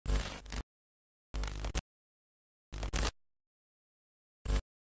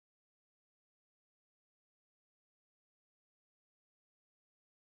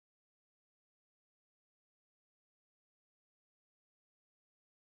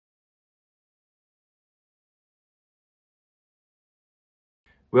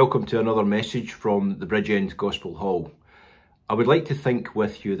Welcome to another message from the Bridgend Gospel Hall. I would like to think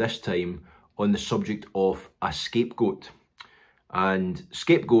with you this time on the subject of a scapegoat. And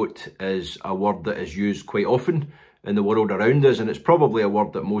scapegoat is a word that is used quite often in the world around us, and it's probably a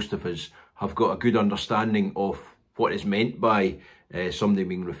word that most of us have got a good understanding of what is meant by somebody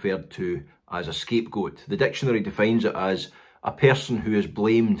being referred to as a scapegoat. The dictionary defines it as a person who is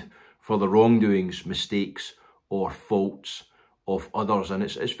blamed for the wrongdoings, mistakes or faults of others. And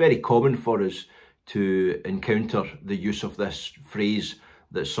it's very common for us to encounter the use of this phrase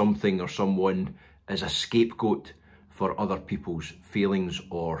that something or someone is a scapegoat for other people's failings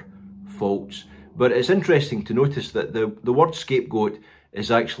or faults. But it's interesting to notice that the word scapegoat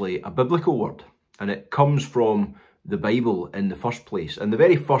is actually a biblical word, and it comes from the Bible in the first place. And the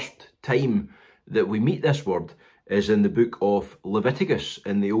very first time that we meet this word is in the book of Leviticus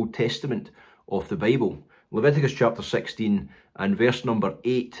in the Old Testament of the Bible. Leviticus chapter 16 and verse number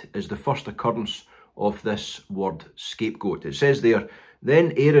 8 is the first occurrence of this word scapegoat. It says there,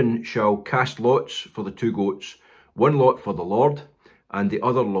 "Then Aaron shall cast lots for the two goats, one lot for the Lord and the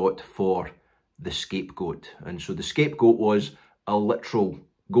other lot for the scapegoat." And so the scapegoat was a literal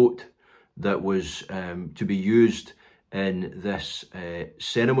goat that was to be used in this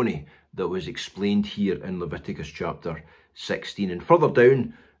ceremony that was explained here in Leviticus chapter 16. And further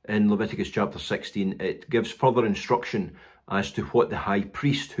down in Leviticus chapter 16, it gives further instruction as to what the high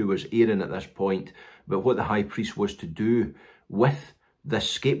priest, who was Aaron at this point, but what the high priest was to do with this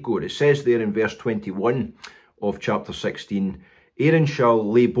scapegoat. It says there in verse 21 of chapter 16, "Aaron shall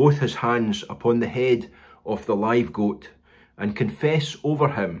lay both his hands upon the head of the live goat and confess over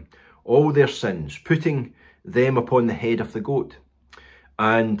him all their sins, putting them upon the head of the goat.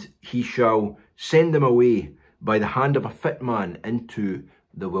 And he shall send them away by the hand of a fit man into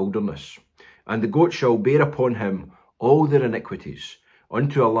the wilderness. And the goat shall bear upon him all their iniquities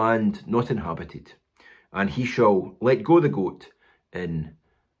unto a land not inhabited. And he shall let go the goat in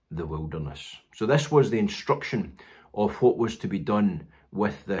the wilderness." So this was the instruction of what was to be done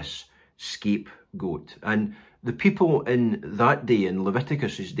with this scapegoat. And the people in that day, in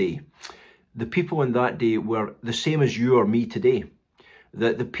Leviticus's day, the people in that day were the same as you or me today.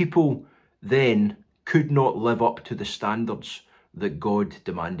 That the people then could not live up to the standards that God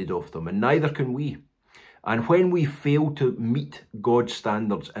demanded of them, and neither can we. And when we fail to meet God's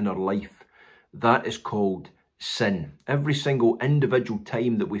standards in our life, that is called sin. Every single individual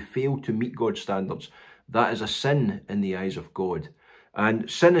time that we fail to meet God's standards, that is a sin in the eyes of God. And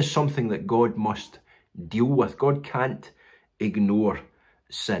sin is something that God must deal with. God can't ignore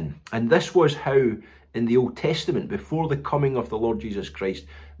sin. And this was how, in the Old Testament, before the coming of the Lord Jesus Christ,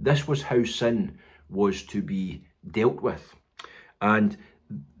 this was how sin was to be dealt with. And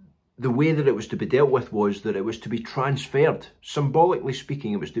the way that it was to be dealt with was that it was to be transferred, symbolically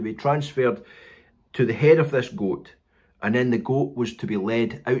speaking, it was to be transferred to the head of this goat, and then the goat was to be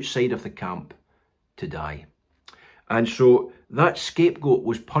led outside of the camp to die. And so that scapegoat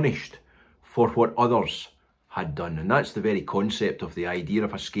was punished for what others had done. And that's the very concept of the idea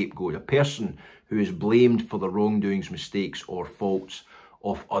of a scapegoat, a person who is blamed for the wrongdoings, mistakes or faults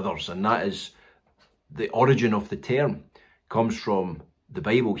of others. And that is the origin of the term, comes from the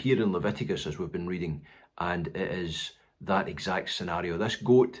Bible here in Leviticus, as we've been reading, and it is that exact scenario. This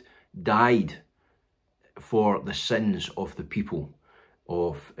goat died for the sins of the people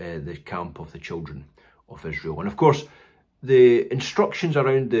of the camp of the children of Israel. And of course, the instructions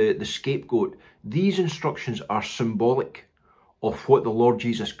around the scapegoat, these instructions are symbolic of what the Lord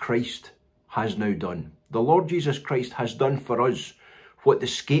Jesus Christ has now done. The Lord Jesus Christ has done for us what the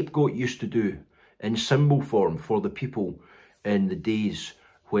scapegoat used to do in symbol form for the people in the days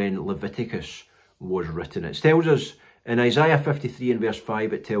when Leviticus was written. It tells us in Isaiah 53 and verse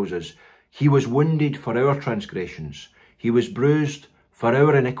 5, it tells us, "He was wounded for our transgressions, he was bruised for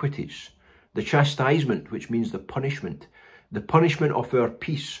our iniquities. The chastisement," which means the punishment of our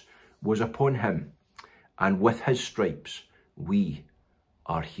peace was upon him, and with his stripes we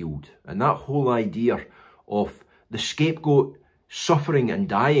are healed. And that whole idea of the scapegoat suffering and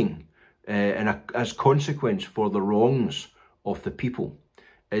dying as consequence for the wrongs of the people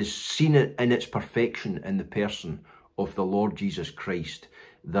is seen in its perfection in the person of the Lord Jesus Christ,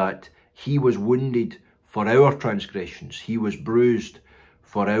 that he was wounded for our transgressions, he was bruised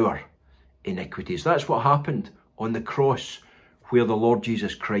for our iniquities. That's what happened on the cross where the Lord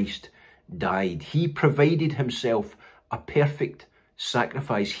Jesus Christ died. He provided himself a perfect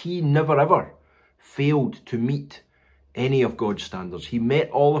sacrifice. He never ever failed to meet any of God's standards. He met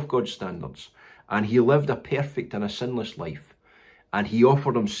all of God's standards, and he lived a perfect and a sinless life. And he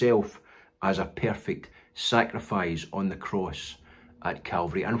offered himself as a perfect sacrifice on the cross at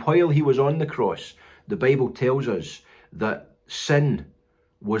Calvary. And while he was on the cross, the Bible tells us that sin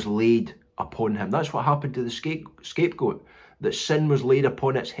was laid upon him. That's what happened to the scapegoat, that sin was laid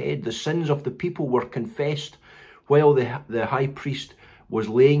upon its head. The sins of the people were confessed while the high priest was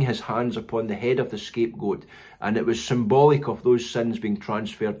laying his hands upon the head of the scapegoat, and it was symbolic of those sins being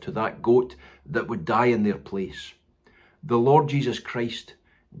transferred to that goat that would die in their place. The Lord Jesus Christ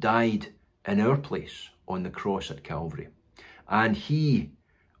died in our place on the cross at Calvary, and he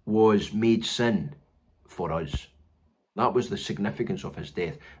was made sin for us. That was the significance of his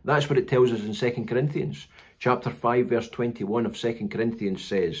death. That's what it tells us in 2 Corinthians. Chapter 5, verse 21 of 2 Corinthians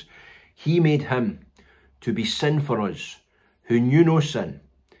says, "He made him to be sin for us, who knew no sin,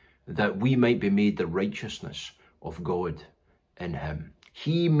 that we might be made the righteousness of God in him."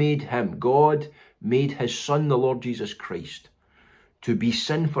 He made him, God made his Son, the Lord Jesus Christ, to be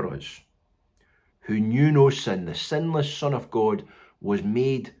sin for us, who knew no sin. The sinless Son of God was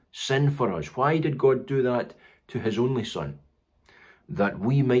made sin for us. Why did God do that to his only Son? That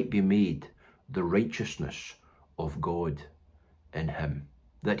we might be made the righteousness of God in him.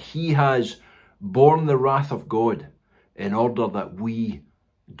 That he has borne the wrath of God in order that we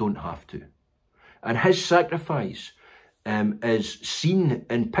don't have to. And his sacrifice is seen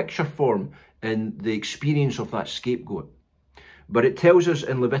in picture form in the experience of that scapegoat. But it tells us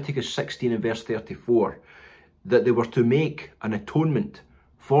in Leviticus 16 and verse 34 that they were to make an atonement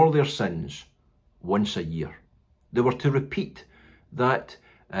for their sins once a year. They were to repeat that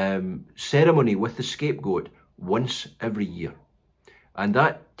ceremony with the scapegoat once every year. And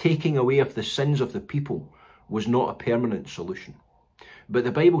that taking away of the sins of the people was not a permanent solution. But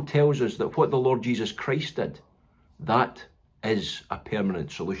the Bible tells us that what the Lord Jesus Christ did, that is a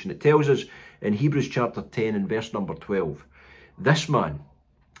permanent solution. It tells us in Hebrews chapter 10 and verse number 12, "This man,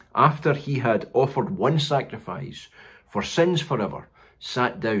 after he had offered one sacrifice for sins forever,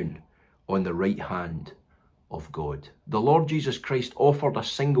 sat down on the right hand of God." The Lord Jesus Christ offered a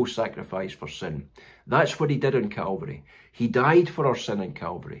single sacrifice for sin. That's what he did on Calvary. He died for our sin on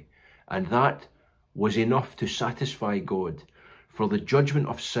Calvary, and that was enough to satisfy God for the judgment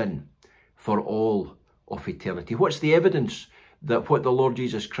of sin for all of eternity. What's the evidence that what the Lord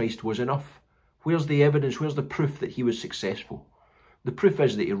Jesus Christ was enough? Where's the evidence? Where's the proof that he was successful? The proof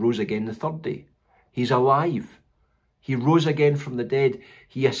is that he rose again the third day. He's alive. He rose again from the dead.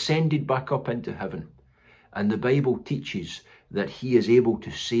 He ascended back up into heaven. And the Bible teaches that he is able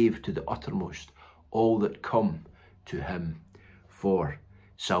to save to the uttermost all that come to him for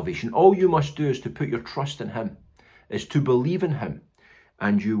salvation. All you must do is to put your trust in him, is to believe in him,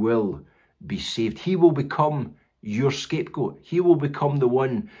 and you will be saved. He will become your scapegoat. He will become the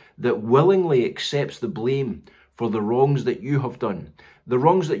one that willingly accepts the blame for the wrongs that you have done, the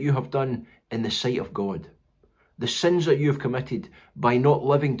wrongs that you have done in the sight of God, the sins that you have committed by not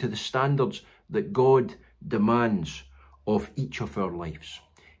living to the standards that God demands of each of our lives.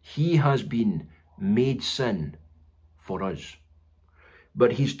 He has been made sin for us,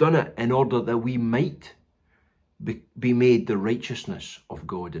 but he's done it in order that we might be made the righteousness of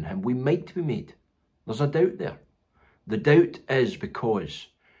God in him. We might be made. There's a doubt there. The doubt is because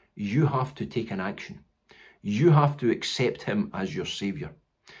you have to take an action. You have to accept him as your Saviour.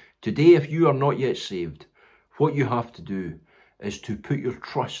 Today, if you are not yet saved, what you have to do is to put your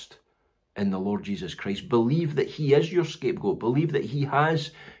trust in the Lord Jesus Christ. Believe that he is your scapegoat. Believe that he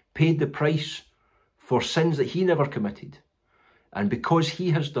has paid the price for sins that he never committed. And because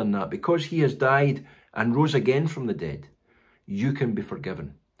he has done that, because he has died and rose again from the dead, you can be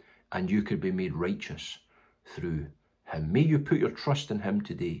forgiven and you can be made righteous through him. May you put your trust in him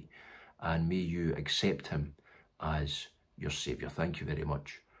today, and may you accept him as your Saviour. Thank you very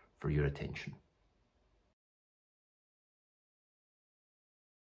much for your attention.